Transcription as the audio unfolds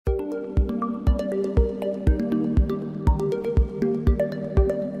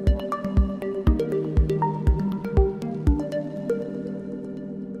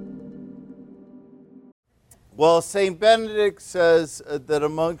Well, St. Benedict says that a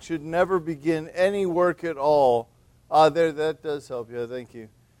monk should never begin any work at all. That does help. Yeah, thank you.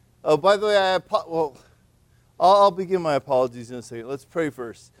 Oh, by the way, I'll begin my apologies in a second. Let's pray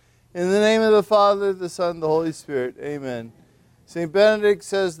first. In the name of the Father, the Son, and the Holy Spirit. Amen. St. Benedict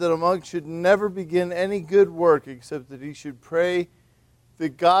says that a monk should never begin any good work except that he should pray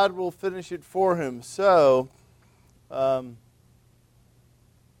that God will finish it for him. So,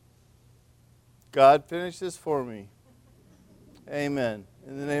 God, finish this for me. Amen.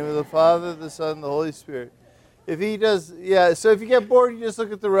 In the name of the Father, the Son, and the Holy Spirit. If he does, so if you get bored, you just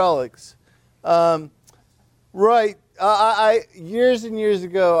look at the relics. Right. I years and years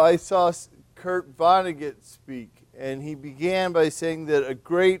ago, I saw Kurt Vonnegut speak, and he began by saying that a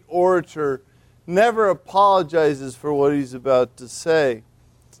great orator never apologizes for what he's about to say.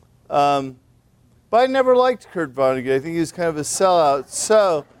 But I never liked Kurt Vonnegut. I think he was kind of a sellout.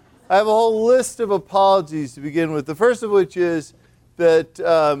 So I have a whole list of apologies to begin with. The first of which is that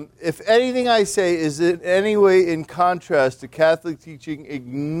if anything I say is in any way in contrast to Catholic teaching,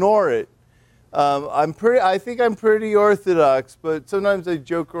 ignore it. I think I'm pretty orthodox, but sometimes I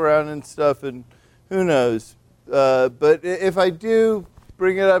joke around and stuff, and who knows. But if I do,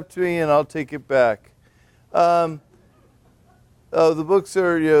 bring it up to me and I'll take it back. The books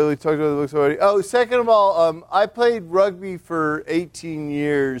are, we talked about the books already. Second of all, I played rugby for 18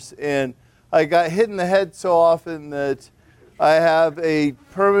 years, and I got hit in the head so often that I have a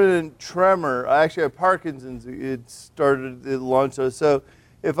permanent tremor. I actually have Parkinson's. It launched us. So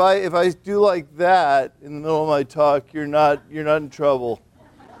if I do like that in the middle of my talk, you're not in trouble.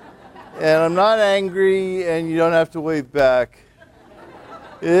 And I'm not angry, and you don't have to wave back.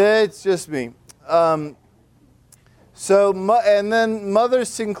 It's just me. And then Mother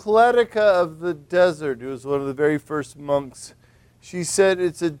Syncletica of the Desert, who was one of the very first monks, she said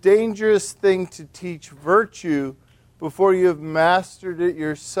it's a dangerous thing to teach virtue before you have mastered it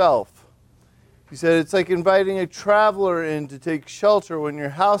yourself. She said it's like inviting a traveler in to take shelter when your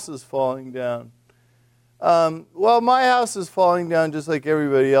house is falling down. Well, my house is falling down just like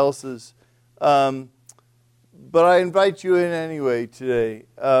everybody else's. But I invite you in anyway today.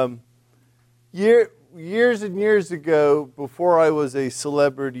 Years and years ago, before I was a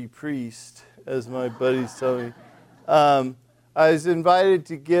celebrity priest, as my buddies tell me, I was invited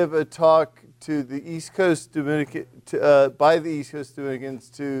to give a talk to the East Coast Dominican, by the East Coast Dominicans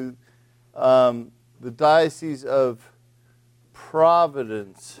to the Diocese of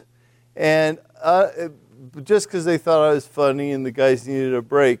Providence. And just because they thought I was funny and the guys needed a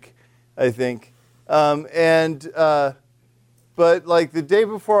break, I think. But like the day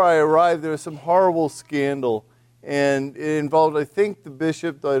before I arrived, there was some horrible scandal. And it involved, I think, the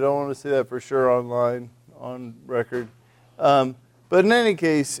bishop, though I don't want to say that for sure on record. But in any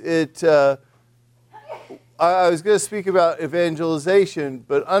case, I was going to speak about evangelization,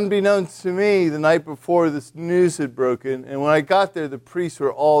 but unbeknownst to me, the night before, this news had broken. And when I got there, the priests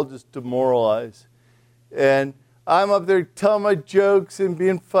were all just demoralized. And I'm up there telling my jokes and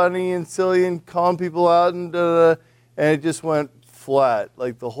being funny and silly and calling people out and and it just went flat.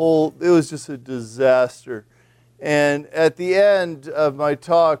 Like it was just a disaster. And at the end of my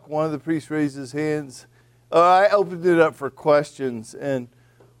talk, one of the priests raised his hands. I opened it up for questions, and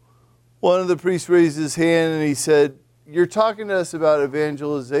one of the priests raised his hand and he said, "You're talking to us about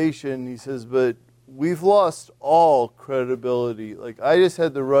evangelization." He says, "But we've lost all credibility. Like I just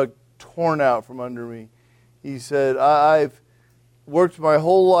had the rug torn out from under me." He said, "I've worked my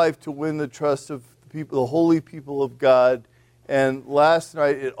whole life to win the trust of the holy people of God, and last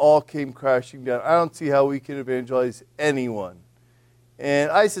night it all came crashing down. I don't see how we can evangelize anyone." And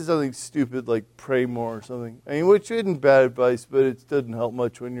I said something stupid like pray more or something. I mean, which isn't bad advice, but it doesn't help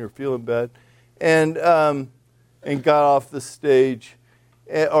much when you're feeling bad. And got off the stage,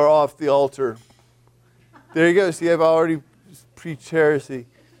 or off the altar. There you go. See, I've already preached heresy.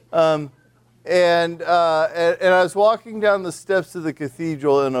 And I was walking down the steps of the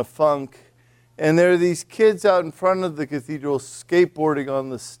cathedral in a funk, and there are these kids out in front of the cathedral skateboarding on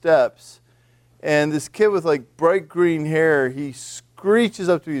the steps. And this kid with like bright green hair, he screeches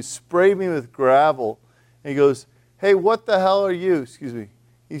up to me, sprayed me with gravel, and he goes, "Hey, what the hell are you?" Excuse me.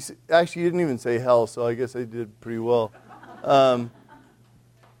 Actually, he didn't even say hell, so I guess I did pretty well.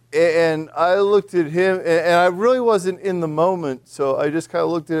 And I looked at him, and I really wasn't in the moment, so I just kind of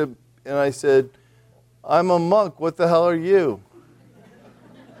looked at him, and I said, "I'm a monk. What the hell are you?"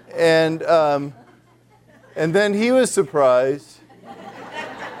 And then he was surprised.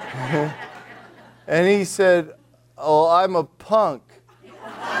 And he said, "Oh, I'm a punk.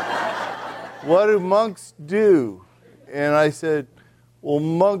 What do monks do?" And I said, "Well,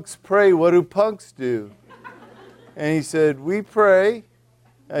 monks pray. What do punks do?" And he said, we pray.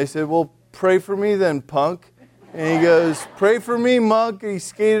 I said, well, pray for me then, punk. And he goes, pray for me, monk. And he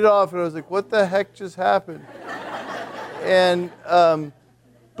skated off. And I was like, what the heck just happened? And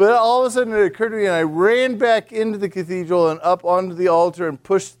but all of a sudden it occurred to me, and I ran back into the cathedral and up onto the altar and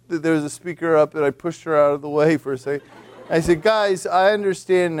pushed, there was a speaker up, and I pushed her out of the way for a second. I said, guys, I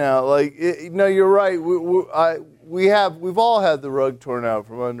understand now. Like, no, you're right. We've all had the rug torn out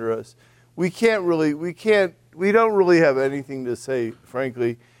from under us. We don't really have anything to say,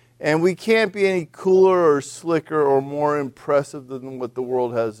 frankly. And we can't be any cooler or slicker or more impressive than what the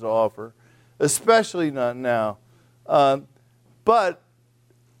world has to offer, especially not now. But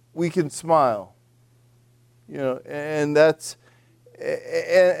we can smile, and that's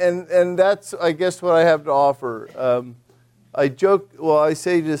I guess what I have to offer. I joke. Well, I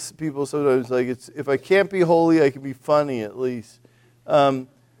say to people sometimes, like, if I can't be holy, I can be funny at least.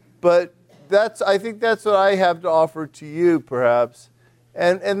 But I think that's what I have to offer to you, perhaps,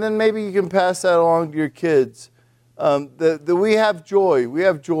 and then maybe you can pass that along to your kids. That we have joy. We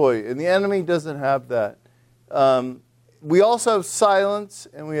have joy, and the enemy doesn't have that. We also have silence,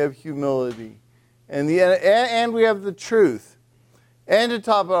 and we have humility, and we have the truth. And to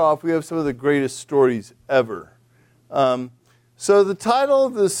top it off, we have some of the greatest stories ever. So the title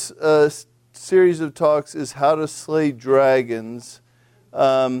of this series of talks is How to Slay Dragons.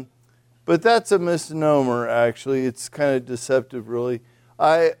 But that's a misnomer, actually. It's kind of deceptive, really.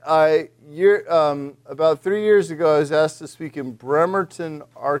 About 3 years ago, I was asked to speak in Bennington,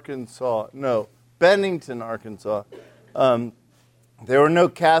 Arkansas. There were no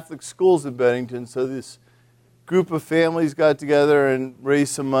Catholic schools in Bennington, so this group of families got together and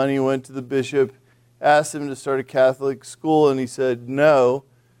raised some money, went to the bishop, asked him to start a Catholic school, and he said no.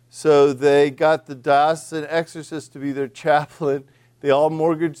 So they got the diocesan exorcist to be their chaplain. They all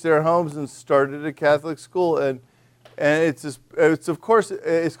mortgaged their homes and started a Catholic school, and it's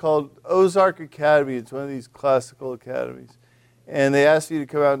called Ozark Academy. It's one of these classical academies, and they asked me to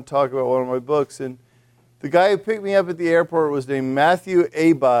come out and talk about one of my books. And the guy who picked me up at the airport was named Matthew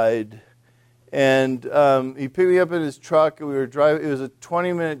Abide, and he picked me up in his truck, and we were driving. It was a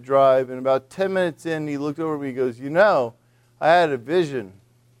 20-minute drive, and about 10 minutes in, he looked over at me and goes, I had a vision.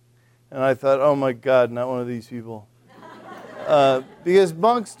 And I thought, oh my God, not one of these people. Because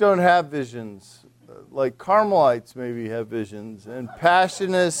monks don't have visions. Like Carmelites maybe have visions, and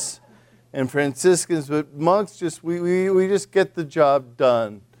Passionists and Franciscans, but monks we just get the job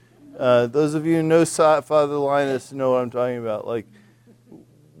done. Those of you who know Father Linus know what I'm talking about. Like,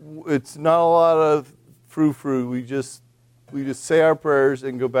 it's not a lot of frou-frou. We just say our prayers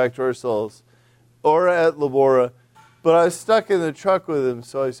and go back to our cells. Ora et labora. But I was stuck in the truck with him,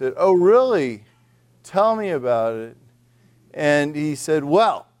 so I said, oh, really? Tell me about it. And he said,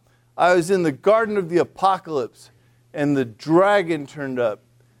 well, I was in the Garden of the Apocalypse, and the dragon turned up.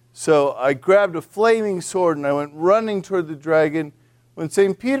 So I grabbed a flaming sword, and I went running toward the dragon when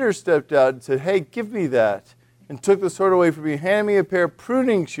St. Peter stepped out and said, hey, give me that, and took the sword away from me, handed me a pair of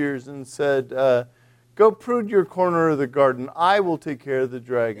pruning shears, and said, go prune your corner of the garden. I will take care of the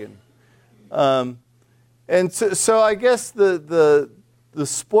dragon. And so I guess the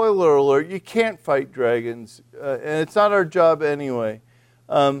spoiler alert, you can't fight dragons, and it's not our job anyway.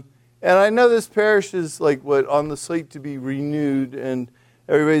 And I know this parish is on the slate to be renewed, and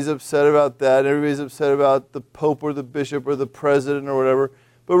everybody's upset about that. Everybody's upset about the Pope or the Bishop or the President or whatever.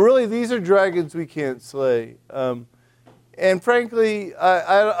 But really, these are dragons we can't slay. And frankly,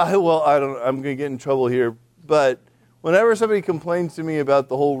 I'm going to get in trouble here, but whenever somebody complains to me about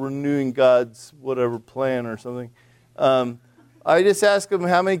the whole renewing God's whatever plan or something, I just ask them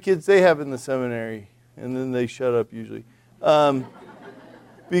how many kids they have in the seminary, and then they shut up usually.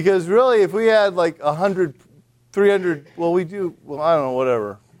 Because really, if we had 100, 300, I don't know,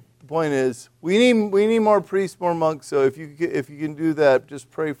 whatever. The point is, we need more priests, more monks. So if you can do that, just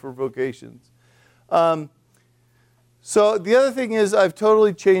pray for vocations. So the other thing is, I've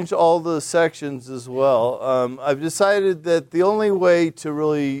totally changed all the sections as well. I've decided that the only way to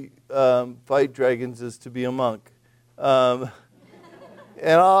really fight dragons is to be a monk. And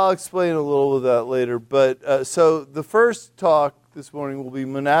I'll explain a little of that later. But so the first talk this morning will be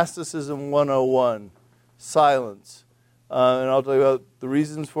Monasticism 101, silence. And I'll tell you about the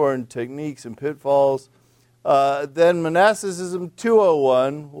reasons for it and techniques and pitfalls. Then Monasticism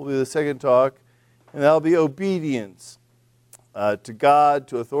 201 will be the second talk. And that'll be obedience to God,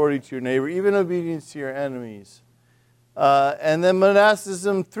 to authority, to your neighbor, even obedience to your enemies. And then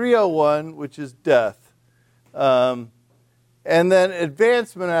Monasticism 301, which is death. And then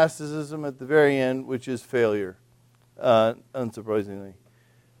advanced monasticism at the very end, which is failure, unsurprisingly.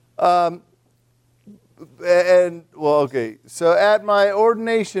 So at my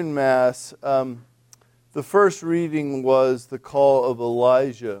ordination mass, the first reading was the call of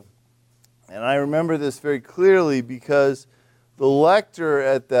Elijah. And I remember this very clearly because the lector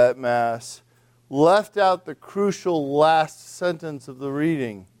at that mass left out the crucial last sentence of the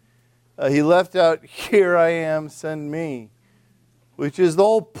reading. He left out, "Here I am, send me," which is the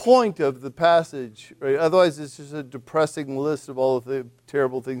whole point of the passage. Right? Otherwise, it's just a depressing list of all of the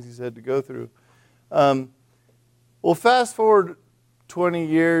terrible things he's had to go through. Well, fast forward 20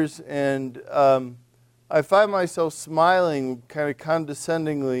 years, and I find myself smiling kind of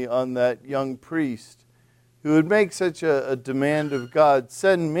condescendingly on that young priest who would make such a demand of God,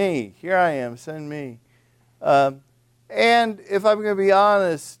 "Send me, here I am, send me." And if I'm going to be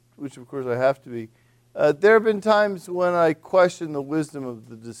honest, which of course I have to be, there have been times when I question the wisdom of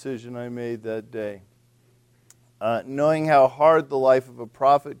the decision I made that day. Knowing how hard the life of a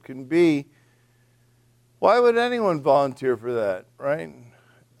prophet can be, why would anyone volunteer for that, right?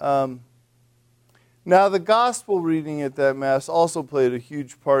 Now, the gospel reading at that Mass also played a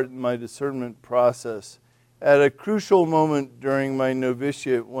huge part in my discernment process. At a crucial moment during my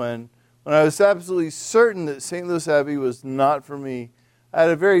novitiate when I was absolutely certain that St. Louis Abbey was not for me, I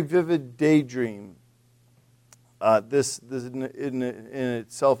had a very vivid daydream. This in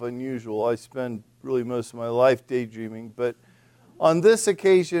itself unusual. I spend really most of my life daydreaming. But on this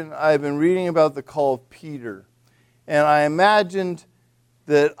occasion, I've been reading about the call of Peter. And I imagined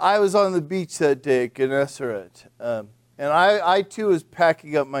that I was on the beach that day at Gennesaret. And I too was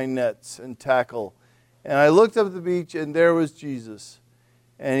packing up my nets and tackle. And I looked up at the beach, and there was Jesus.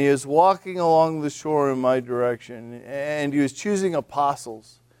 And he was walking along the shore in my direction. And he was choosing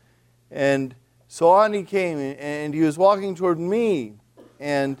apostles. And so on he came, and he was walking toward me.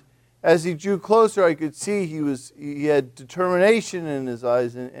 And as he drew closer, I could see he had determination in his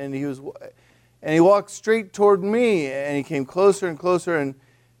eyes, and he walked straight toward me, and he came closer and closer. And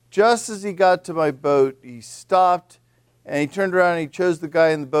just as he got to my boat, he stopped, and he turned around, and he chose the guy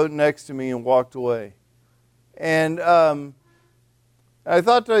in the boat next to me and walked away. And I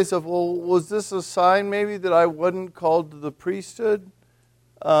thought to myself, well, was this a sign maybe that I wasn't called to the priesthood?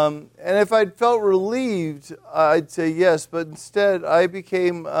 And if I'd felt relieved, I'd say yes. But instead, I got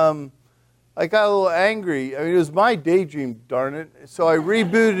a little angry. I mean, it was my daydream, darn it. So I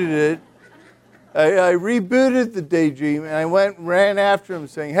rebooted it. I rebooted the daydream, and I ran after him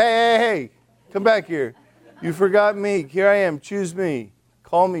saying, hey, come back here. You forgot me. Here I am. Choose me.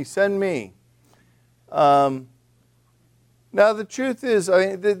 Call me. Send me. Now, the truth is,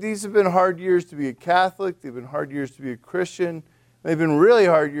 these have been hard years to be a Catholic. They've been hard years to be a Christian. They've been really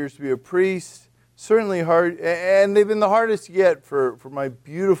hard years to be a priest, certainly hard, and they've been the hardest yet for my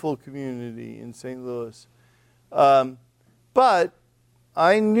beautiful community in St. Louis. But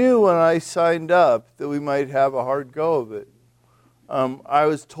I knew when I signed up that we might have a hard go of it. I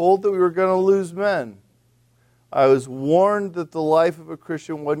was told that we were going to lose men. I was warned that the life of a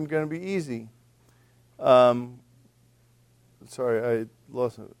Christian wasn't going to be easy. Sorry, I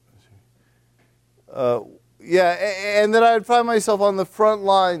lost it. And that I'd find myself on the front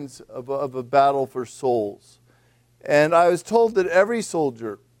lines of a battle for souls. And I was told that every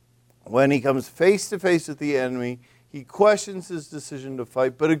soldier, when he comes face to face with the enemy, he questions his decision to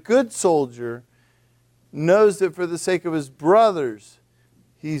fight. But a good soldier knows that for the sake of his brothers,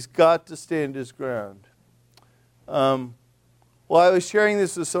 he's got to stand his ground. I was sharing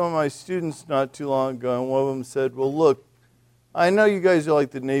this with some of my students not too long ago, and one of them said, well, look, I know you guys are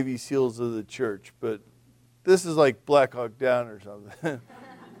like the Navy SEALs of the church, but this is like Black Hawk Down or something.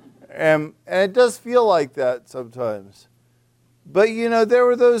 and it does feel like that sometimes. But, there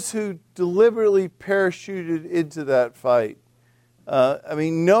were those who deliberately parachuted into that fight.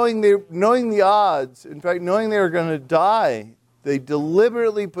 Knowing the odds, in fact, knowing they were going to die, they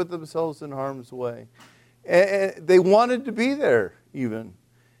deliberately put themselves in harm's way. And they wanted to be there, even.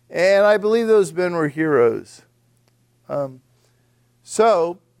 And I believe those men were heroes.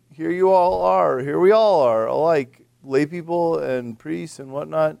 So, here we all are, alike, lay people and priests and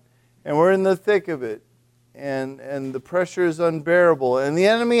whatnot, and we're in the thick of it, and the pressure is unbearable, and the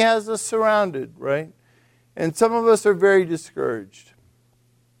enemy has us surrounded, right? And some of us are very discouraged.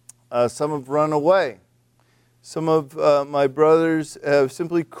 Some have run away. Some of my brothers have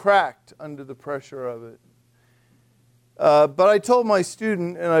simply cracked under the pressure of it. But I told my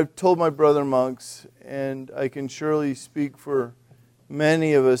student, and I've told my brother monks, and I can surely speak for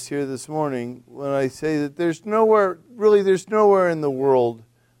many of us here this morning when I say that there's nowhere in the world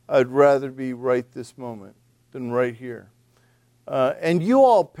I'd rather be right this moment than right here. And you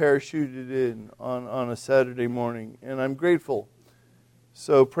all parachuted in on a Saturday morning, and I'm grateful.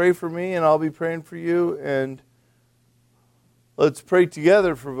 So pray for me, and I'll be praying for you. And let's pray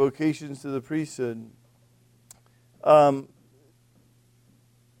together for vocations to the priesthood. Like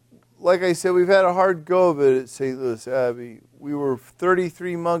I said, we've had a hard go of it at St. Louis Abbey. We were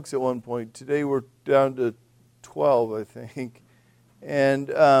 33 monks at one point. Today we're down to 12, I think.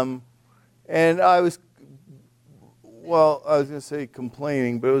 And I was going to say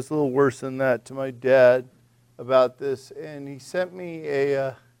complaining, but it was a little worse than that, to my dad about this. And he sent me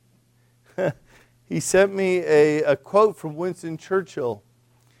a quote from Winston Churchill.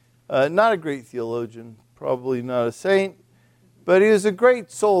 Not a great theologian, probably not a saint, but he was a great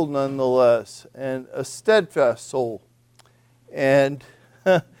soul nonetheless, and a steadfast soul. And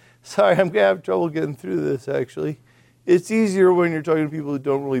sorry, I'm going to have trouble getting through this, actually. It's easier when you're talking to people who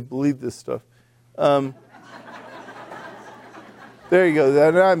don't really believe this stuff. There you go,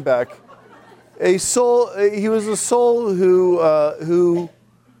 then I'm back. He was a soul who,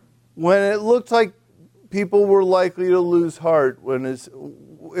 when it looked like people were likely to lose heart, when his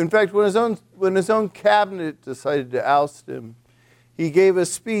own cabinet decided to oust him, he gave a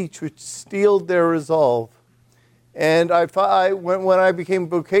speech which steeled their resolve. And when I became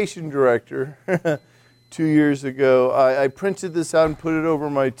vocation director 2 years ago, I printed this out and put it over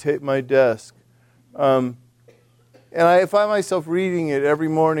my desk. And I find myself reading it every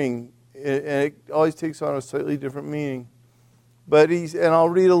morning, and it always takes on a slightly different meaning. And I'll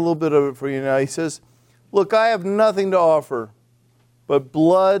read a little bit of it for you now. He says, "Look, I have nothing to offer but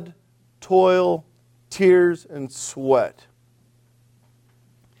blood, toil, tears, and sweat.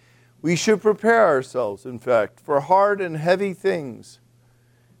 We should prepare ourselves, in fact, for hard and heavy things.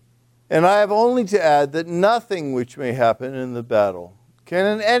 And I have only to add that nothing which may happen in the battle can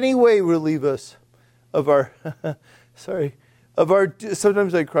in any way relieve us of our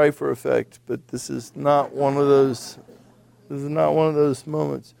sometimes I cry for effect, but this is not one of those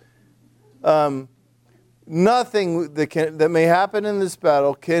moments. Nothing that may happen in this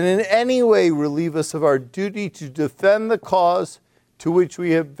battle can in any way relieve us of our duty to defend the cause to which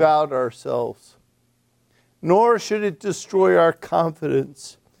we have vowed ourselves. Nor should it destroy our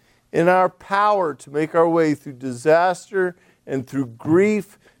confidence in our power to make our way through disaster and through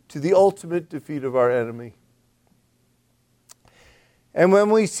grief to the ultimate defeat of our enemy. And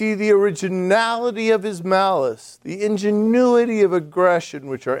when we see the originality of his malice, the ingenuity of aggression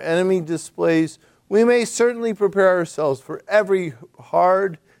which our enemy displays, we may certainly prepare ourselves for every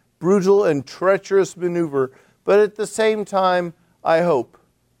hard, brutal, and treacherous maneuver, but at the same time, I hope.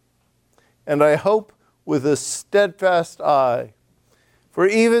 And I hope with a steadfast eye. For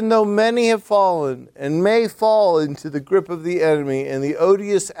even though many have fallen and may fall into the grip of the enemy and the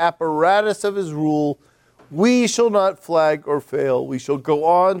odious apparatus of his rule, we shall not flag or fail. We shall go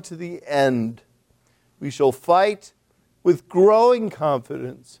on to the end. We shall fight with growing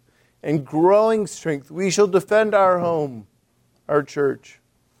confidence and growing strength. We shall defend our home, our church,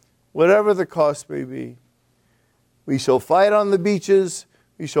 whatever the cost may be. We shall fight on the beaches.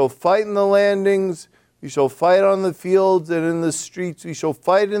 We shall fight in the landings. We shall fight on the fields and in the streets. We shall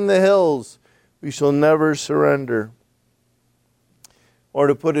fight in the hills. We shall never surrender. Or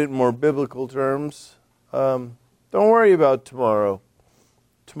to put it in more biblical terms, don't worry about tomorrow.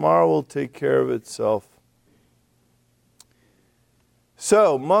 Tomorrow will take care of itself.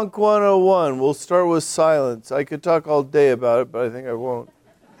 So, Monk 101, we'll start with silence. I could talk all day about it, but I think I won't.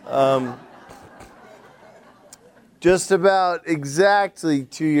 Just about exactly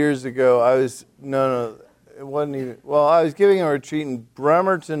 2 years ago, I was giving a retreat in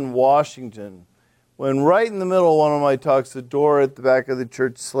Bremerton, Washington, when right in the middle of one of my talks, the door at the back of the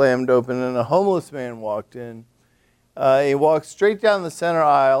church slammed open and a homeless man walked in. He walked straight down the center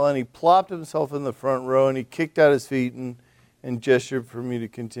aisle and he plopped himself in the front row and he kicked out his feet and gestured for me to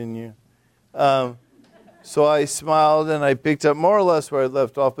continue. So I smiled and I picked up more or less where I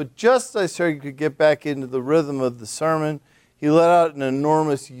left off. But just as I started to get back into the rhythm of the sermon, he let out an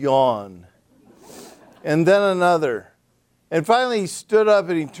enormous yawn. And then another. And finally he stood up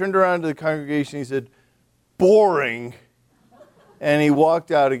and he turned around to the congregation and he said, "Boring." And he walked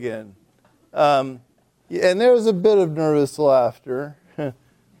out again. And there was a bit of nervous laughter.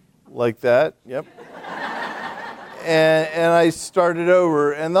 Like that, yep. And I started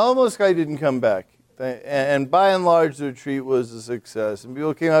over. And the homeless guy didn't come back. And by and large, the retreat was a success. And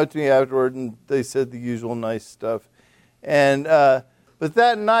people came out to me afterward, and they said the usual nice stuff. But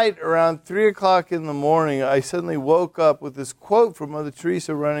that night, around 3 o'clock in the morning, I suddenly woke up with this quote from Mother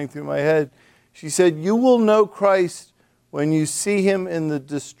Teresa running through my head. She said, "You will know Christ when you see him in the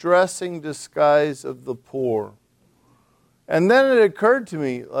distressing disguise of the poor." And then it occurred to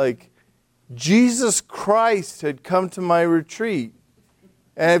me, Jesus Christ had come to my retreat.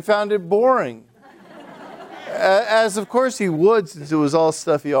 And I found it boring. As of course he would, since it was all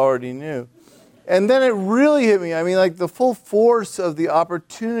stuff he already knew. And then it really hit me. I mean, like the full force of the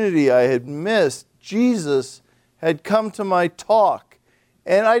opportunity I had missed, Jesus had come to my talk.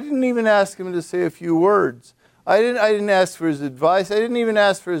 And I didn't even ask him to say a few words. I didn't ask for his advice. I didn't even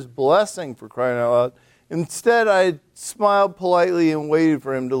ask for his blessing, for crying out loud. Instead, I smiled politely and waited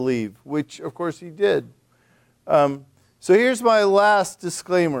for him to leave, which, of course, he did. So here's my last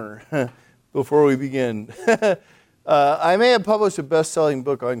disclaimer before we begin. I may have published a best-selling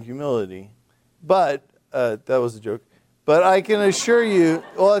book on humility, but that was a joke. But I can assure you,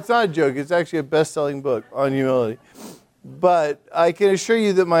 well, it's not a joke. It's actually a best-selling book on humility. But I can assure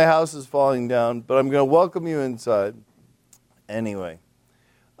you that my house is falling down, but I'm going to welcome you inside. Anyway.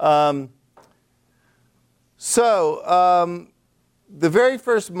 The very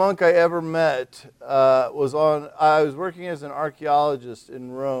first monk I ever met I was working as an archaeologist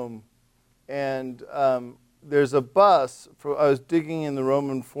in Rome, and there's a bus, I was digging in the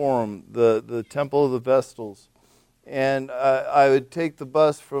Roman Forum, the Temple of the Vestals, and I would take the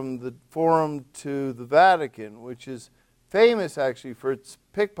bus from the Forum to the Vatican, which is famous actually for its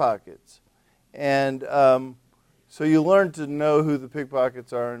pickpockets. And so you learn to know who the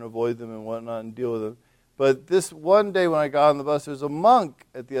pickpockets are and avoid them and whatnot and deal with them. But this one day when I got on the bus, there was a monk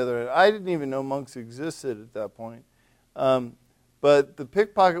at the other end. I didn't even know monks existed at that point. But the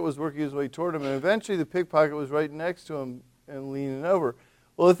pickpocket was working his way toward him, and eventually the pickpocket was right next to him and leaning over.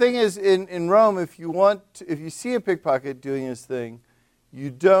 Well, the thing is, in Rome, if you see a pickpocket doing his thing, you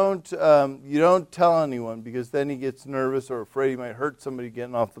don't tell anyone, because then he gets nervous or afraid he might hurt somebody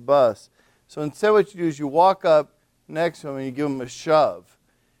getting off the bus. So instead what you do is you walk up next to him and you give him a shove.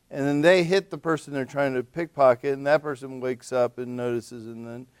 And then they hit the person they're trying to pickpocket, and that person wakes up and notices, and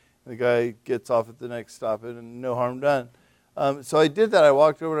then the guy gets off at the next stop and no harm done. So I did that. I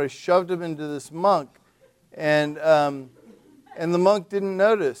walked over and I shoved him into this monk, and the monk didn't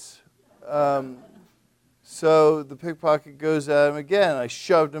notice. So the pickpocket goes at him again. I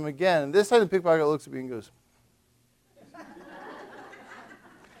shoved him again. And this time the pickpocket looks at me and goes.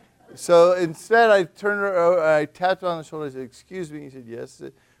 So instead I turned around, I tapped him on the shoulder. I said, "Excuse me." He said, "Yes."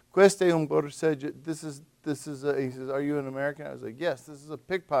 "Questo è un borseggio." This is he says, "Are you an American?" I was like, "Yes, this is a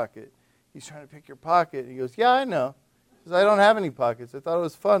pickpocket. He's trying to pick your pocket." He goes, "Yeah, I know." He says, "I don't have any pockets." I thought it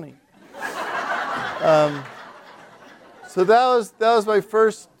was funny. So that was my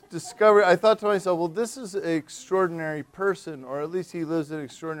first discovery. I thought to myself, well, this is an extraordinary person, or at least he lives an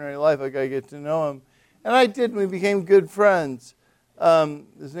extraordinary life. I got to get to know him. And I did, and we became good friends.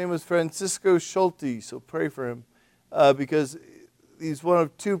 His name was Francisco Schulte, so pray for him, because he's one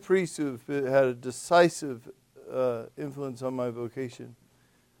of two priests who have had a decisive influence on my vocation.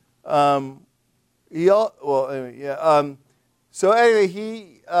 So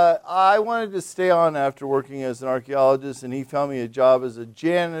anyway, I wanted to stay on after working as an archaeologist, and he found me a job as a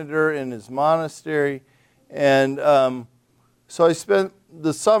janitor in his monastery. And so I spent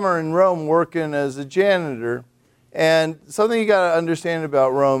the summer in Rome working as a janitor. And something you got to understand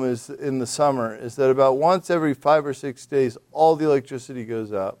about Rome is in the summer is that about once every 5 or 6 days, all the electricity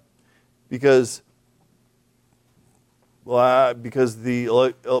goes out because the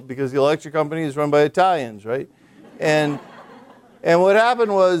electric company is run by Italians, right? And what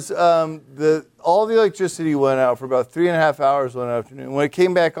happened was all the electricity went out for about 3.5 hours one afternoon. When it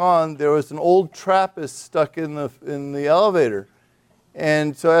came back on, there was an old Trappist stuck in the elevator.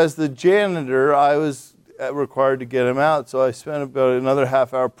 And so as the janitor, I was required to get him out. So I spent about another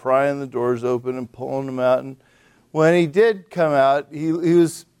half hour prying the doors open and pulling him out. And when he did come out, he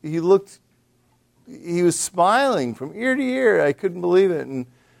was smiling from ear to ear. I couldn't believe it. And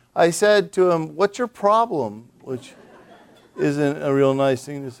I said to him, "What's your problem?" Which isn't a real nice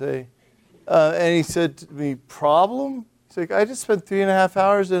thing to say. And he said to me, "Problem?" He's like, "I just spent 3.5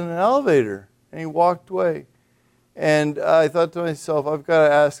 hours in an elevator." And he walked away. And I thought to myself, I've got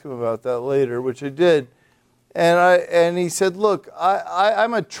to ask him about that later, which I did. And he said, "Look,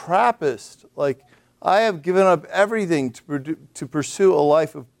 I'm a Trappist. Like, I have given up everything to pursue a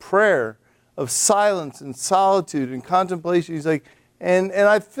life of prayer, of silence and solitude and contemplation." He's like, and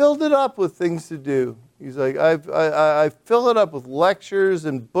I filled it up with things to do. He's like, I fill it up with lectures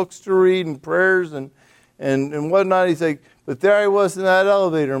and books to read and prayers and whatnot. He's like, but there I was in that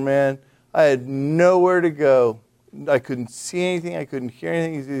elevator, man. I had nowhere to go. I couldn't see anything. I couldn't hear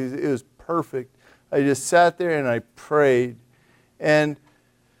anything. It was perfect. I just sat there and I prayed. And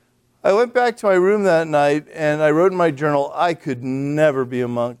I went back to my room that night and I wrote in my journal, I could never be a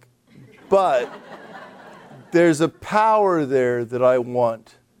monk. But there's a power there that I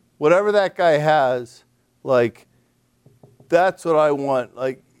want. Whatever that guy has, like, that's what I want.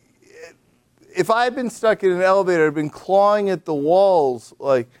 Like, if I had been stuck in an elevator, I'd been clawing at the walls.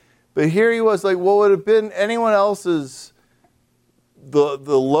 Like, but here he was, like, what would have been anyone else's, the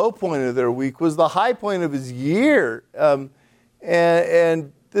low point of their week was the high point of his year.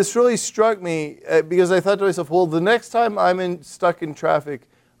 And this really struck me because I thought to myself, well, the next time I'm stuck in traffic,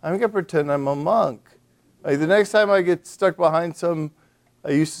 I'm going to pretend I'm a monk. Like, the next time I get stuck behind some,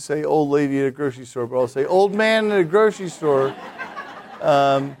 I used to say old lady at a grocery store, but I'll say old man at a grocery store.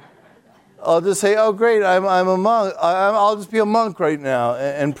 I'll just say, oh, great, I'm a monk. I'll just be a monk right now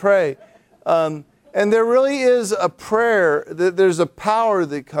and pray. And there really is a prayer, there's a power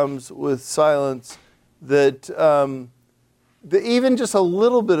that comes with silence that even just a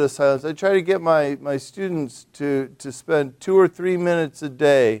little bit of silence. I try to get my students to spend 2 or 3 minutes a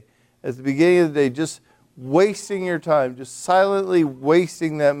day at the beginning of the day just wasting your time, just silently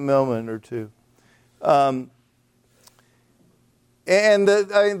wasting that moment or two. And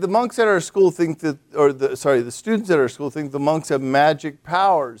the monks at our school think that, the students at our school think the monks have magic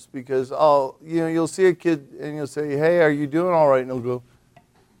powers because you'll see a kid and you'll say, hey, are you doing all right? And they'll go,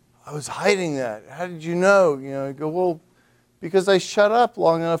 I was hiding that. How did you know? I go, well, because I shut up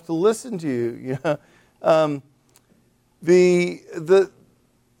long enough to listen to you.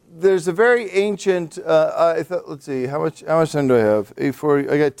 There's a very ancient. I thought, let's see, how much time do I have?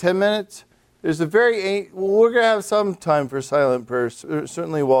 I got 10 minutes. There's a we're going to have some time for silent prayer,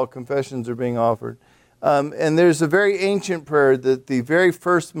 certainly while confessions are being offered. And there's a very ancient prayer that the very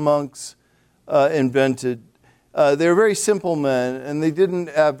first monks invented. They were very simple men, and they didn't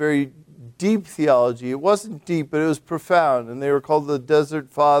have very deep theology. It wasn't deep, but it was profound, and they were called the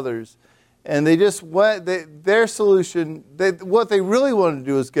Desert Fathers. And they just went, their solution, what they really wanted to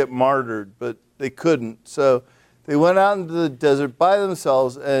do was get martyred, but they couldn't. So they went out into the desert by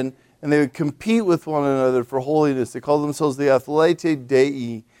themselves, and they would compete with one another for holiness. They called themselves the Athlete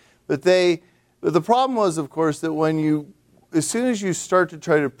Dei. But the problem was, of course, that as soon as you start to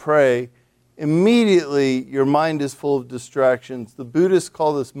try to pray, immediately your mind is full of distractions. The Buddhists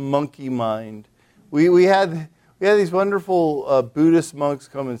call this monkey mind. We had these wonderful Buddhist monks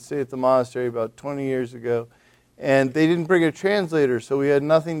come and stay at the monastery about 20 years ago, and they didn't bring a translator, so we had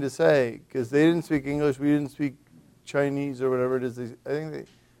nothing to say because they didn't speak English, we didn't speak Chinese or whatever it is.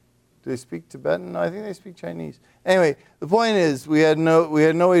 Do they speak Tibetan? No, I think they speak Chinese. Anyway, the point is we had no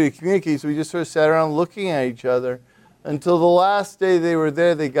way to communicate, so we just sort of sat around looking at each other until the last day they were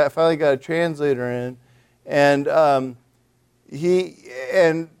there. They finally got a translator in, and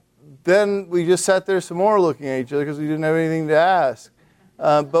then we just sat there some more looking at each other because we didn't have anything to ask.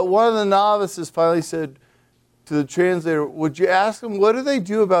 But one of the novices finally said to the translator, "Would you ask them what do they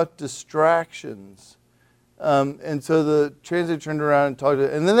do about distractions?" And so the translator turned around and talked to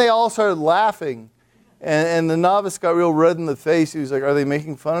them. And then they all started laughing. And the novice got real red in the face. He was like, are they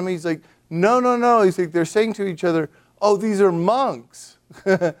making fun of me? He's like, no. He's like, they're saying to each other, oh, these are monks.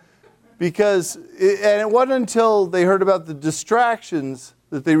 And it wasn't until they heard about the distractions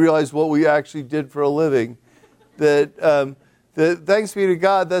that they realized what we actually did for a living. That thanks be to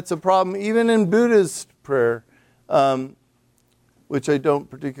God, that's a problem even in Buddhist prayer, which I don't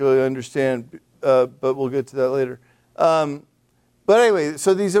particularly understand. But we'll get to that later. But anyway,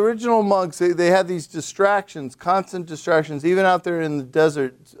 so these original monks, they had these distractions, constant distractions, even out there in the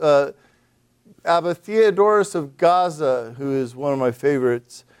desert. Abba Theodorus of Gaza, who is one of my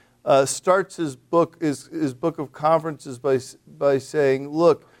favorites, starts his book of conferences by saying,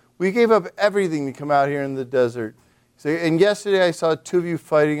 look, we gave up everything to come out here in the desert. And yesterday I saw 2 of you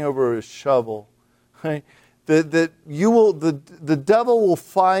fighting over a shovel. Right? The devil will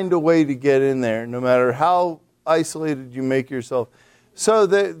find a way to get in there, no matter how isolated you make yourself. So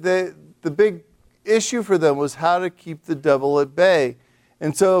the big issue for them was how to keep the devil at bay.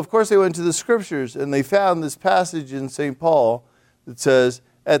 And so, of course, they went to the scriptures, and they found this passage in St. Paul that says,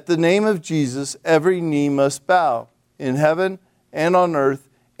 at the name of Jesus, every knee must bow, in heaven and on earth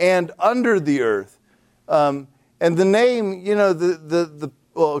and under the earth. And the name,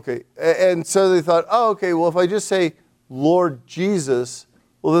 well, okay. And so they thought, well, if I just say Lord Jesus,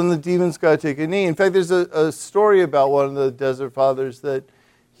 well, then the demon's got to take a knee. In fact, there's a story about one of the Desert Fathers that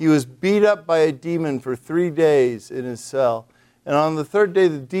he was beat up by a demon for 3 days in his cell. And on the 3rd day,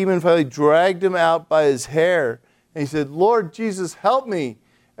 the demon finally dragged him out by his hair. And he said, Lord Jesus, help me.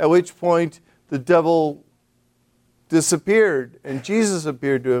 At which point, the devil disappeared, and Jesus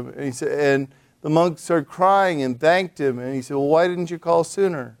appeared to him. And he said, and the monk started crying and thanked him. And he said, well, why didn't you call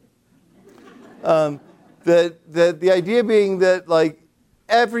sooner? That the idea being that, like,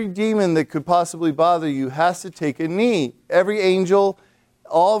 every demon that could possibly bother you has to take a knee. Every angel,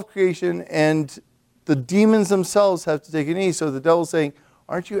 all of creation, and the demons themselves have to take a knee. So the devil's saying,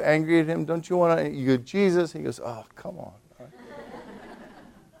 aren't you angry at him? Don't you want to? You go, Jesus. He goes, oh, come on.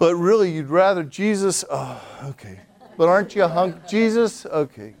 But really, you'd rather Jesus? Oh, okay. But aren't you Jesus?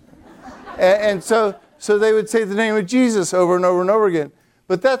 Okay. And so they would say the name of Jesus over and over and over again.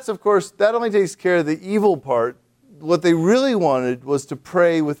 But that's, of course, that only takes care of the evil part. What they really wanted was to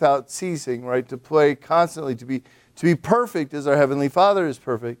pray without ceasing, right? To pray constantly, to be perfect as our Heavenly Father is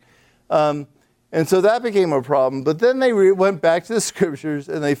perfect. And so that became a problem. But then they went back to the Scriptures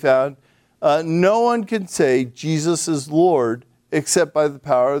and they found no one can say Jesus is Lord except by the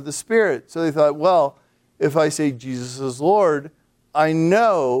power of the Spirit. So they thought, well, if I say Jesus is Lord, I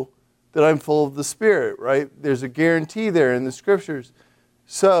know that I'm full of the Spirit, right? There's a guarantee there in the Scriptures.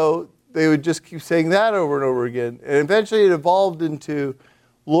 So they would just keep saying that over and over again. And eventually it evolved into,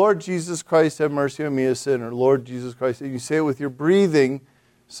 Lord Jesus Christ, have mercy on me, a sinner. Lord Jesus Christ. And you say it with your breathing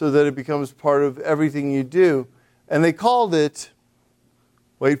so that it becomes part of everything you do. And they called it,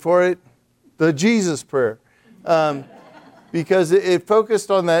 wait for it, the Jesus prayer. Because it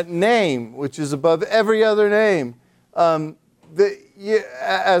focused on that name, which is above every other name. As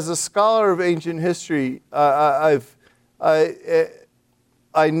a scholar of ancient history, I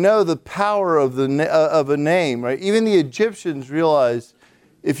know the power of a name, right? Even the Egyptians realized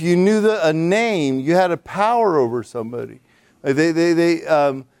if you knew a name, you had a power over somebody.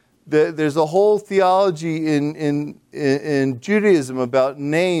 There's a whole theology in Judaism about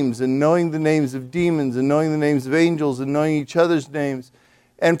names and knowing the names of demons and knowing the names of angels and knowing each other's names.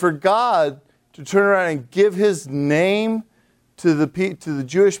 And for God to turn around and give His name to the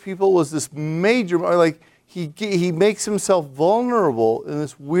Jewish people was this major, like He makes Himself vulnerable in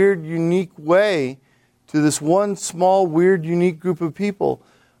this weird, unique way to this one small, weird, unique group of people.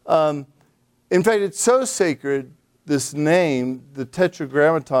 In fact, it's so sacred, this name, the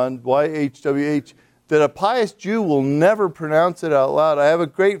Tetragrammaton, YHWH, that a pious Jew will never pronounce it out loud. I have a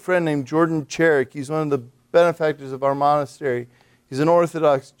great friend named Jordan Cherrick. He's one of the benefactors of our monastery. He's an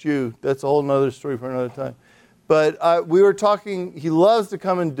Orthodox Jew. That's a whole other story for another time. But we were talking, he loves to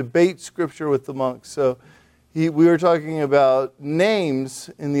come and debate Scripture with the monks. So we were talking about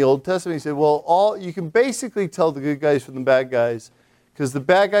names in the Old Testament. He said, well, you can basically tell the good guys from the bad guys, because the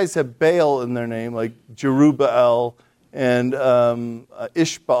bad guys have Baal in their name, like Jerubbaal and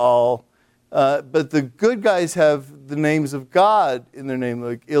Ishbaal. But the good guys have the names of God in their name,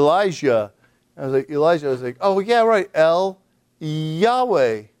 like Elijah. I was like, Elijah. I was like, oh, yeah, right,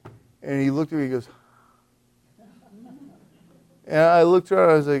 Yahweh. And he looked at me and he goes, and I looked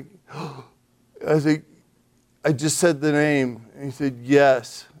around and I was like, I just said the name. And he said,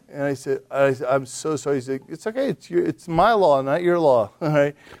 yes. And I said, I'm so sorry. He said, it's okay. It's my law, not your law. All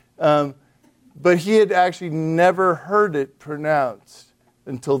right. But he had actually never heard it pronounced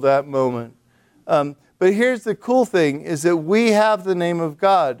until that moment. But here's the cool thing, is that we have the name of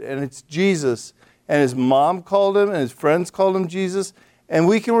God, and it's Jesus. And his mom called him, and his friends called him Jesus. And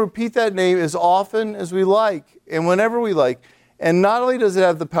we can repeat that name as often as we like, and whenever we like. And not only does it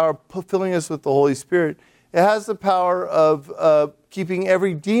have the power of filling us with the Holy Spirit, it has the power of keeping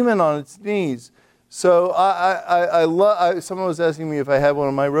every demon on its knees. So I love. Someone was asking me if I had one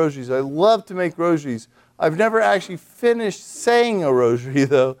of my rosaries. I love to make rosaries. I've never actually finished saying a rosary,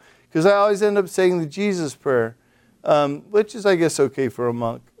 though, because I always end up saying the Jesus prayer, which is, I guess, okay for a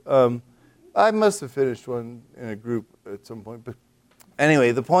monk. I must have finished one in a group at some point. But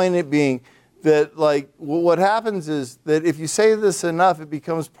anyway, the point it being that, like, what happens is that if you say this enough, it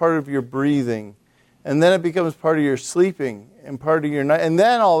becomes part of your breathing. And then it becomes part of your sleeping and part of your night. And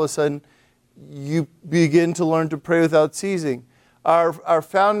then all of a sudden, you begin to learn to pray without ceasing. Our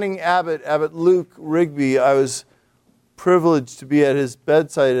founding abbot, Abbot Luke Rigby, I was privileged to be at his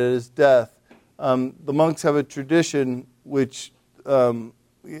bedside at his death. The monks have a tradition where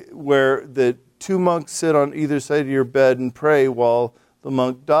the two monks sit on either side of your bed and pray while the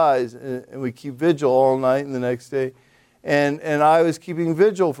monk dies. And we keep vigil all night and the next day. And I was keeping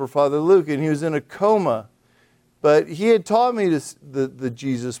vigil for Father Luke, and he was in a coma. But he had taught me the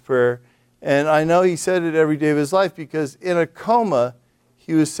Jesus prayer, and I know he said it every day of his life, because in a coma,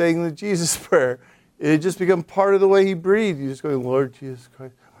 he was saying the Jesus prayer. It had just become part of the way he breathed. He was going, Lord Jesus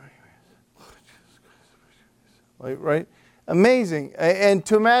Christ. Lord Jesus Christ. Like, right? Amazing. And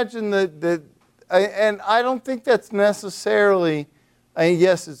to imagine that and I don't think that's necessarily,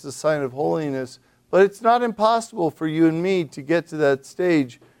 yes, it's a sign of holiness, but it's not impossible for you and me to get to that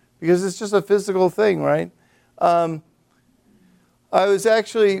stage, because it's just a physical thing, right? I was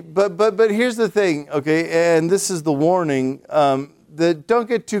actually, but here's the thing, okay, and this is the warning, that don't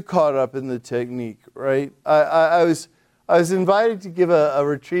get too caught up in the technique, right? I I was invited to give a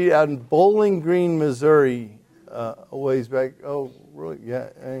retreat out in Bowling Green, Missouri, a ways back. Oh, really? Yeah.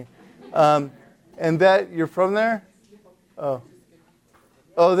 And that, you're from there? Oh.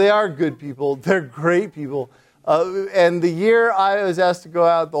 Oh, they are good people. They're great people. And the year I was asked to go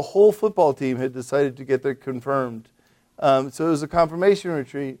out, the whole football team had decided to get their confirmed. So it was a confirmation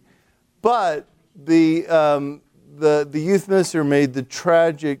retreat. But the youth minister made the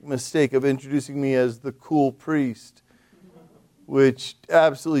tragic mistake of introducing me as the cool priest, which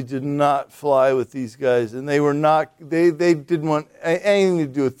absolutely did not fly with these guys. And they didn't want anything to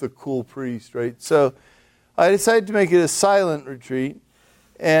do with the cool priest, right? So I decided to make it a silent retreat.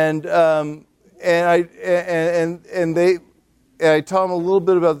 And I taught them a little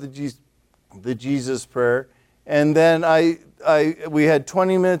bit about the Jesus prayer, and then we had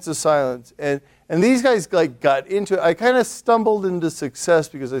 20 minutes of silence, and these guys got into it. I kind of stumbled into success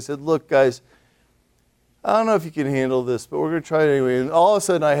because I said, "Look, guys, I don't know if you can handle this, but we're going to try it anyway." And all of a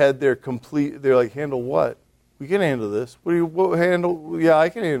sudden, I had they're like, "Handle what? We can handle this. What handle? Yeah, I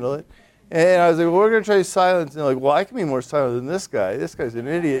can handle it." And I was like, "Well, we're going to try silence." And they're like, "Well, I can be more silent than this guy. This guy's an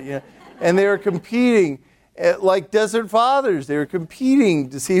idiot, you know." And they were competing, like Desert Fathers. They were competing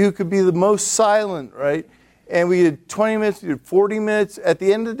to see who could be the most silent, right? And we did 20 minutes, we did 40 minutes. At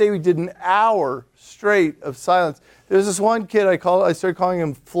the end of the day, we did an hour straight of silence. There's this one kid I started calling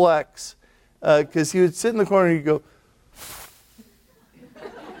him Flex, because he would sit in the corner and he'd go.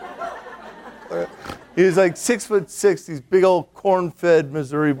 He was like 6'6", these big old corn-fed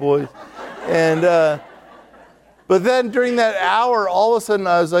Missouri boys. And but then during that hour, all of a sudden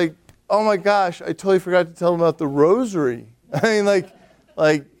I was like, oh my gosh, I totally forgot to tell them about the rosary. I mean,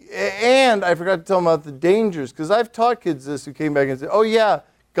 and I forgot to tell them about the dangers, because I've taught kids this who came back and said, oh yeah,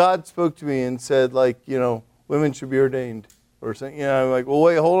 God spoke to me and said, women should be ordained or something. You know, I'm like, well,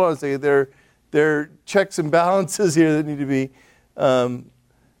 wait, hold on a second. There are checks and balances here that need to be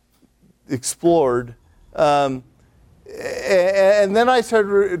explored. And then I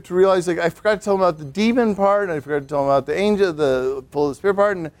started to realize, I forgot to tell them about the demon part, and I forgot to tell them about the angel, the full of the spirit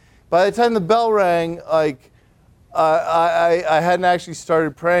part. And by the time the bell rang, I hadn't actually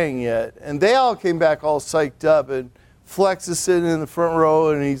started praying yet. And they all came back all psyched up. And Flex is sitting in the front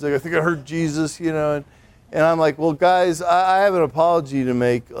row, and he's like, I think I heard Jesus, you know. And I'm like, well, guys, I have an apology to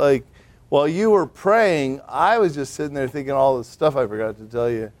make. While you were praying, I was just sitting there thinking all the stuff I forgot to tell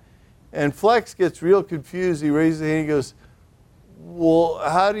you. And Flex gets real confused. He raises his hand and he goes, well,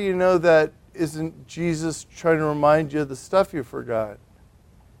 how do you know that isn't Jesus trying to remind you of the stuff you forgot?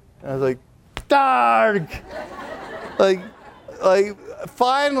 And I was like, dark!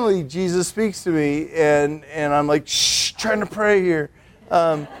 Finally, Jesus speaks to me, and I'm like, shh, trying to pray here.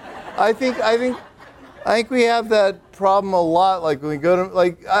 I think we have that problem a lot. Like when we go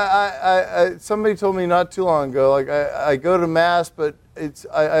to, somebody told me not too long ago, I go to Mass, but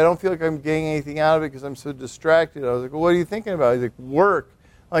I don't feel like I'm getting anything out of it because I'm so distracted. I was like, well, what are you thinking about? He's like, work.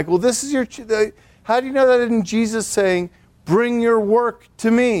 I'm like, well, this is how do you know that isn't Jesus saying, bring your work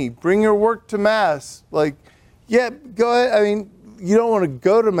to me, bring your work to Mass? Yeah, go ahead. I mean, you don't want to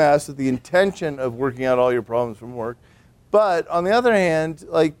go to Mass with the intention of working out all your problems from work. But on the other hand,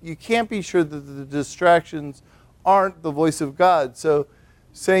 you can't be sure that the distractions aren't the voice of God. So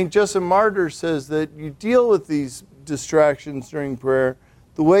St. Joseph Martyr says that you deal with these distractions during prayer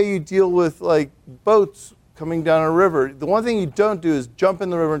the way you deal with boats coming down a river. The one thing you don't do is jump in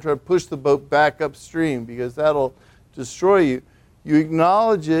the river and try to push the boat back upstream, because that'll destroy you. You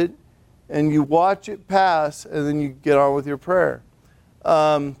acknowledge it and you watch it pass, and then you get on with your prayer.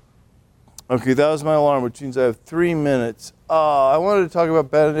 Okay, that was my alarm, which means I have 3 minutes. I wanted to talk about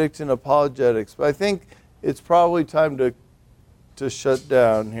Benedictine apologetics, but I think it's probably time to shut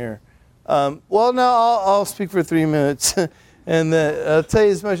down here. Well, no, I'll speak for 3 minutes, and I'll tell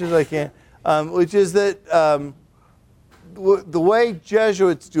you as much as I can, which is that the way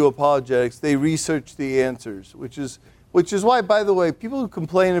Jesuits do apologetics, they research the answers, which is why, by the way, people who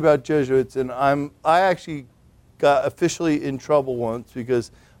complain about Jesuits, and I actually got officially in trouble once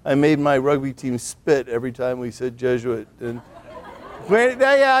because I made my rugby team spit every time we said Jesuit. And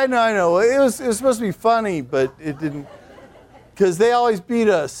yeah, I know. It was supposed to be funny, but it didn't, because they always beat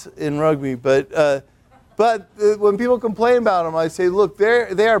us in rugby. But when people complain about them, I say, look,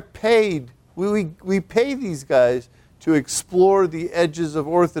 they are paid. We pay these guys to explore the edges of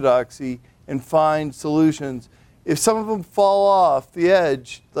orthodoxy and find solutions. If some of them fall off the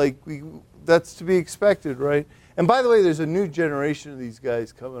edge, that's to be expected, right? And by the way, there's a new generation of these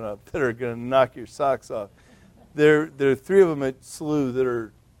guys coming up that are going to knock your socks off. There are 3 of them at SLU that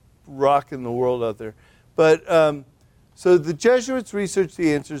are rocking the world out there. But So the Jesuits research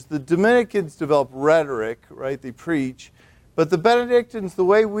the answers. The Dominicans develop rhetoric, right? They preach. But the Benedictines, the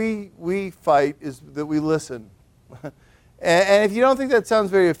way we fight is that we listen. And if you don't think that sounds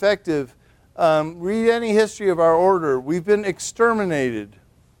very effective, read any history of our order. We've been exterminated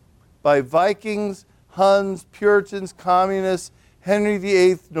by Vikings, Huns, Puritans, Communists, Henry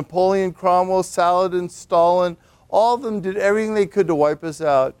VIII, Napoleon, Cromwell, Saladin, Stalin. All of them did everything they could to wipe us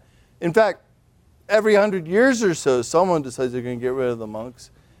out. In fact, every 100 years or so, someone decides they're going to get rid of the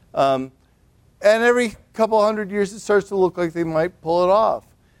monks. And every couple hundred years, it starts to look like they might pull it off.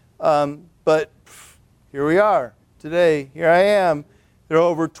 But here we are today. Here I am. There are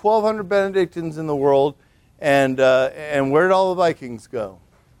over 1,200 Benedictines in the world. And where did all the Vikings go?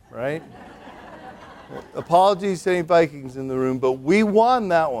 Right? Apologies to any Vikings in the room, but we won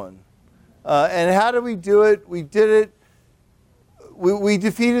that one. And how did we do it? We did it. We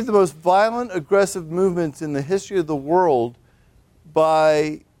defeated the most violent, aggressive movements in the history of the world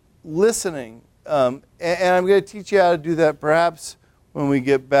by listening. And I'm going to teach you how to do that perhaps when we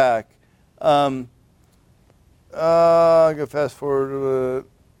get back. I'm going to fast forward.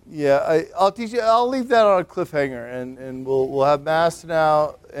 I'll teach you. I'll leave that on a cliffhanger, and we'll have Mass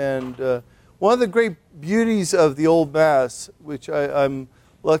now. And one of the great beauties of the old Mass, which I'm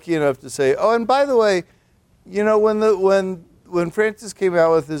lucky enough to say. Oh, and by the way, you know, when Francis came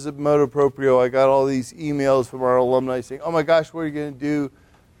out with his motu proprio, I got all these emails from our alumni saying, "Oh my gosh, what are you going to do?"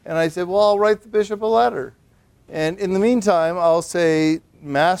 And I said, "Well, I'll write the bishop a letter." And in the meantime, I'll say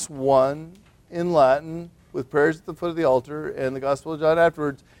Mass 1 in Latin with prayers at the foot of the altar and the Gospel of John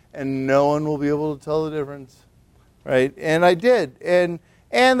afterwards, and no one will be able to tell the difference, right? And I did. And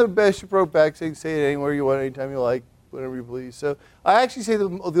the bishop wrote back saying, "Say it anywhere you want, anytime you like, whenever you please." So I actually say the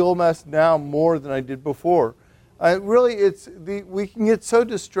old Mass now more than I did before. We can get so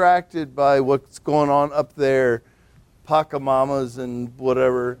distracted by what's going on up there, Pacamamas and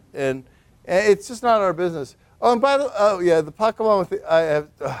whatever, and it's just not our business. Oh, and the Pacamama thing.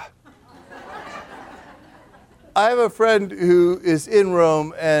 I have a friend who is in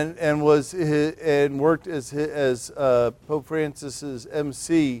Rome and worked as Pope Francis's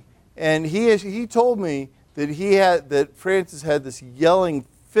MC, and he told me that Francis had this yelling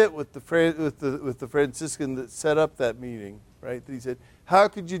fit with the Franciscan that set up that meeting, right? That he said, "How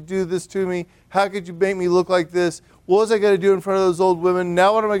could you do this to me? How could you make me look like this? What was I going to do in front of those old women?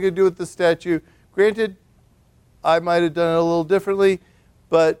 Now what am I going to do with the statue?" Granted, I might have done it a little differently,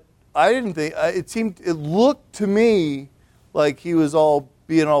 but I didn't think it looked to me like he was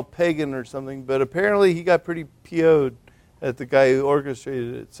being all pagan or something, but apparently he got pretty PO'd at the guy who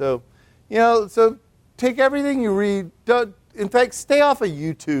orchestrated it. So, so take everything you read. In fact, stay off of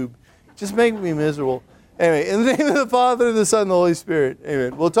YouTube. Just make me miserable. Anyway, in the name of the Father, the Son, and the Holy Spirit.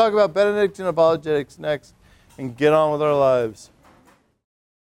 Amen. We'll talk about Benedictine apologetics next and get on with our lives.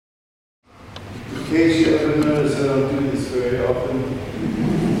 In case you haven't noticed, I don't do this very often.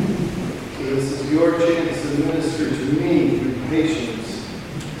 This is your chance to minister to me through patience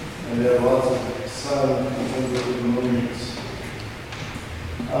and have lots of silent contemplative moments.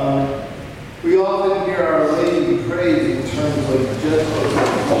 We often hear Our Lady praised in terms like gentle.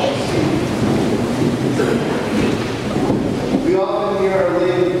 We often hear Our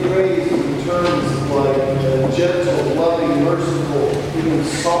Lady praised in terms like gentle, loving, merciful, even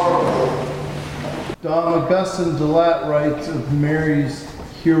sorrowful. Dom Augustine de Lat writes of Mary's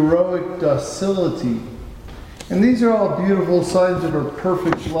heroic docility. And these are all beautiful signs of her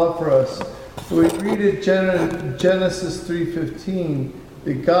perfect love for us. We read at Genesis 3:15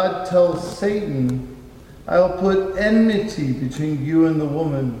 that God tells Satan, "I will put enmity between you and the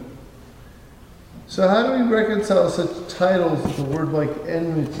woman." So how do we reconcile such titles with a word like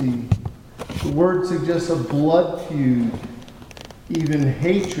enmity? The word suggests a blood feud, even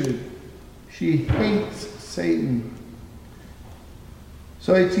hatred. She hates Satan.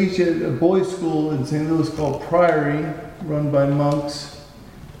 So I teach at a boys' school in St. Louis called Priory, run by monks.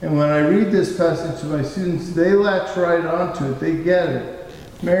 And when I read this passage to my students, they latch right onto it. They get it.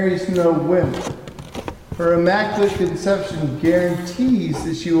 Mary's no wimp. Her Immaculate Conception guarantees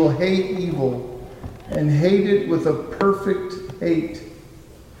that she will hate evil and hate it with a perfect hate.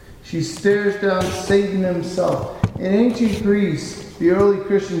 She stares down Satan himself. In ancient Greece, the early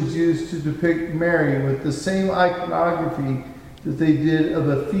Christians used to depict Mary with the same iconography that they did of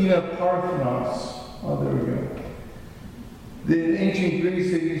Athena Parthenos. Oh, there we go. In ancient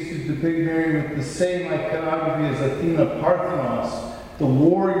Greece, they used to depict Mary with the same iconography as Athena Parthenos, the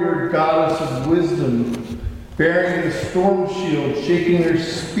warrior goddess of wisdom, bearing the storm shield, shaking her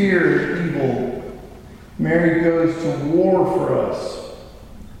spear at evil. Mary goes to war for us,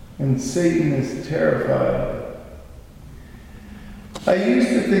 and Satan is terrified. I used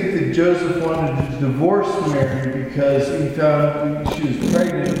to think that Joseph wanted to divorce Mary because he found she was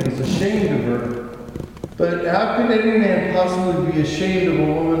pregnant and was ashamed of her. But how could any man possibly be ashamed of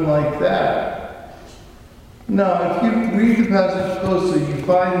a woman like that? No, if you read the passage closely, you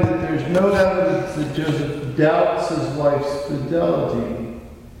find that there's no evidence that Joseph doubts his wife's fidelity.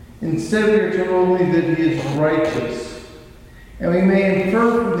 Instead, we are told only that he is righteous. And we may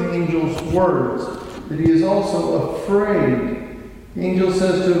infer from the angel's words that he is also afraid. The angel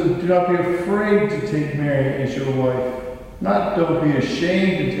says to him, do not be afraid to take Mary as your wife. Not don't be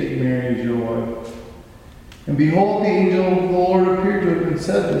ashamed to take Mary as your wife. And behold, the angel of the Lord appeared to him and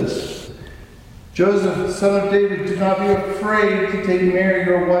said this, Joseph, son of David, do not be afraid to take Mary,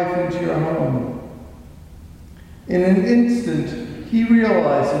 your wife, into your home. In an instant, he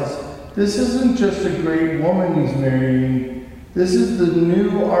realizes this isn't just a great woman he's marrying. This is the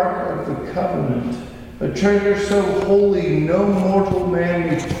new Ark of the Covenant, a treasure so holy no mortal man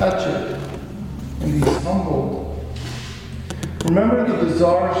may touch it. And he's humbled. Remember the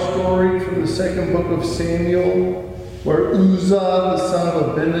bizarre story from the second book of Samuel, where Uzzah, the son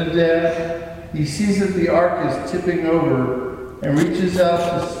of Abinadab, he sees that the ark is tipping over and reaches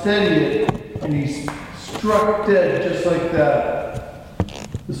out to steady it, and he's struck dead just like that.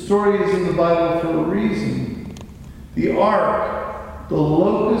 The story is in the Bible for a reason. The ark, the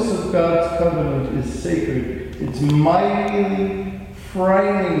locus of God's covenant, is sacred. It's mightily,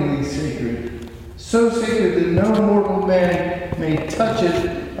 frighteningly sacred. So sacred that no mortal man may touch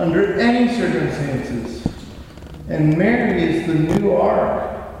it under any circumstances. And Mary is the new ark.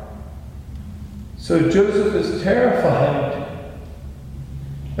 So Joseph is terrified.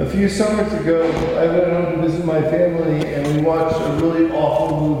 A few summers ago, I went home to visit my family, and we watched a really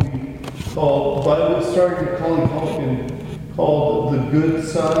awful movie starring Macaulay Culkin, called The Good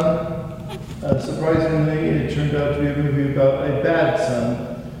Son. Surprisingly, it turned out to be a movie about a bad son.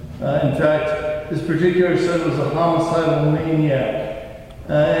 In fact, this particular son was a homicidal maniac.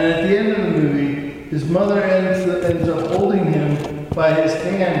 And at the end of the movie, his mother ends up holding him by his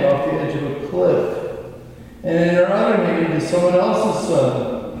hand off the edge of a cliff. And in her other hand is someone else's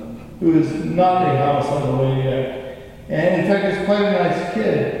son, who is not a homicidal maniac. And in fact, is quite a nice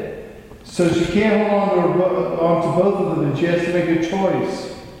kid. So she can't hold on to both of them, and she has to make a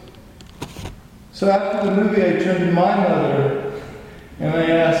choice. So after the movie, I turned to my mother, and I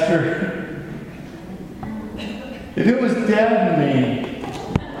asked her, if it was Dad and me,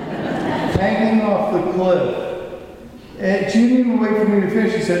 hanging off the cliff, and she didn't even wait for me to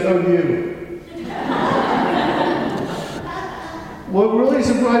finish, she said, oh, you. What really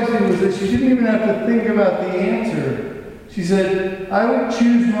surprised me was that she didn't even have to think about the answer. She said, I would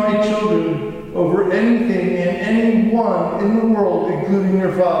choose my children over anything and anyone in the world, including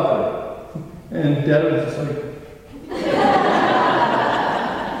your father. And Dad was just like...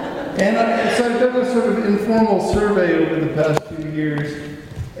 So I've done a sort of informal survey over the past few years.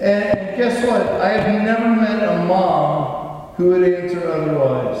 And guess what? I have never met a mom who would answer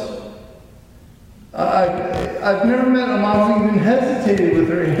otherwise. I've never met a mom who even hesitated with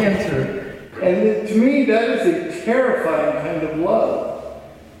her answer. And to me, that is a terrifying kind of love.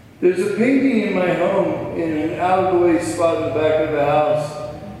 There's a painting in my home in an out-of-the-way spot in the back of the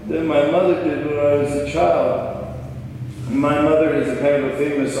house that my mother did when I was a child. And my mother is a kind of a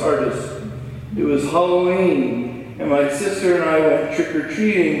famous artist. It was Halloween, and my sister and I went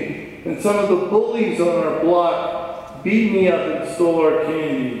trick-or-treating, and some of the bullies on our block beat me up and stole our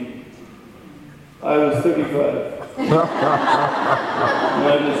candy. I was 35. No,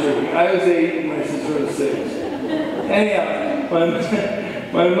 I'm just joking. I was 8 and my sister was 6. Anyhow,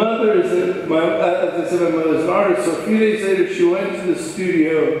 my mother is, as I said, my mother's an artist, so a few days later she went to the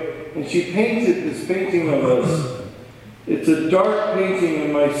studio and she painted this painting of us. It's a dark painting,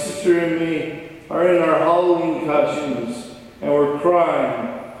 and my sister and me are in our Halloween costumes, and we're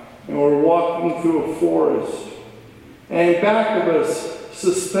crying, and we're walking through a forest. And back of us,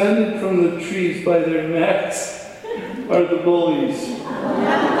 suspended from the trees by their necks, are the bullies.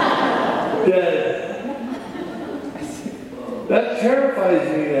 Dead. That terrifies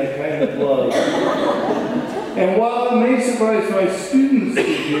me, that kind of love. And while it may surprise my students to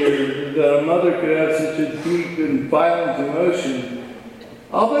hear that a mother could have such a deep and violent emotion,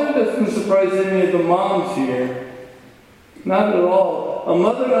 I'll bet it doesn't surprise any of the moms here. Not at all. A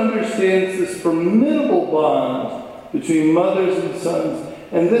mother understands this formidable bond between mothers and sons.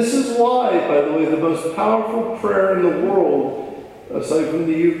 And this is why, by the way, the most powerful prayer in the world, aside from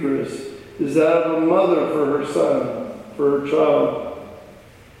the Eucharist, is that of a mother for her son, for her child.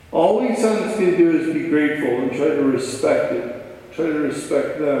 All we sons can do is be grateful and try to respect it, try to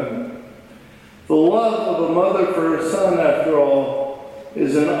respect them. The love of a mother for her son, after all,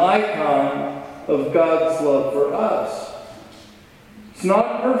 is an icon of God's love for us. It's not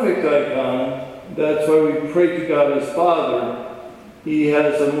a perfect icon. That's why we pray to God as Father. He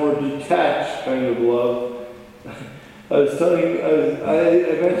has a more detached kind of love. I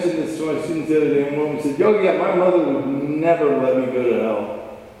mentioned this to my students the other day, and one woman said, "Oh yeah, my mother would never let me go to hell."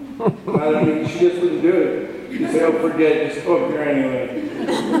 I mean, she just wouldn't do it. She'd say, "Oh, forget it, just go up here anyway."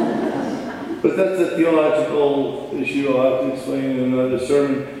 But that's a theological issue I'll have to explain in another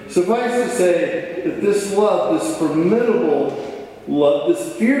sermon. Suffice to say that this love, this formidable love,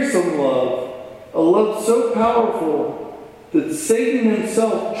 this fearsome love, a love so powerful that Satan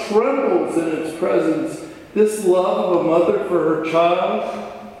himself trembles in its presence, this love of a mother for her child,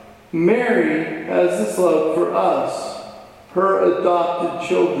 Mary has this love for us, her adopted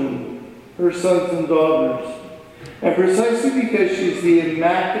children, her sons and daughters. And precisely because she's the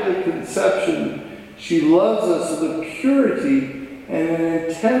Immaculate Conception, she loves us with a purity and an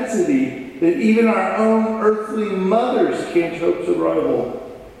intensity that even our own earthly mothers can't hope to rival.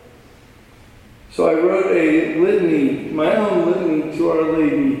 So I wrote a litany, my own litany to Our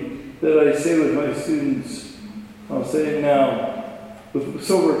Lady, that I say with my students. I'll say it now, with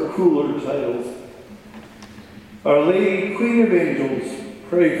silver cooler titles. Our Lady, Queen of Angels,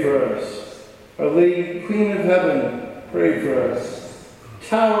 pray for us. Our Lady, Queen of Heaven, pray for us.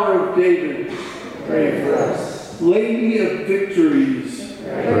 Tower of David, pray for us. Lady of Victories,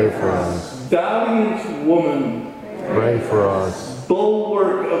 pray for us. Valiant Woman, Pray for us.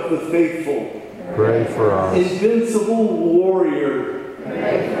 Bulwark of the Faithful, Pray for us. Invincible Warrior,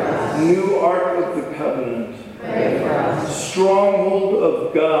 Pray for us. New Ark of the Covenant, Pray for us. Stronghold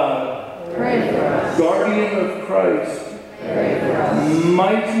of God, Pray for us. Guardian of Christ, Pray for us.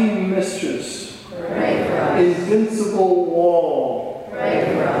 Mighty Mistress, Pray for us. Invincible Wall,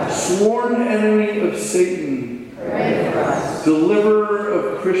 Pray for us. Sworn Enemy of Satan, Pray for us. Deliverer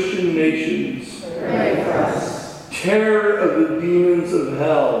of Christian nations, Pray for us. Terror of the demons of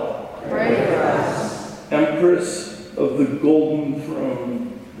hell, Pray for us. Empress of the Golden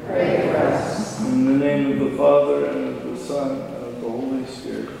Throne. Pray for us. In the name of the Father, and of the Son, and of the Holy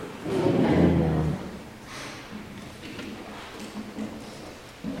Spirit. Amen.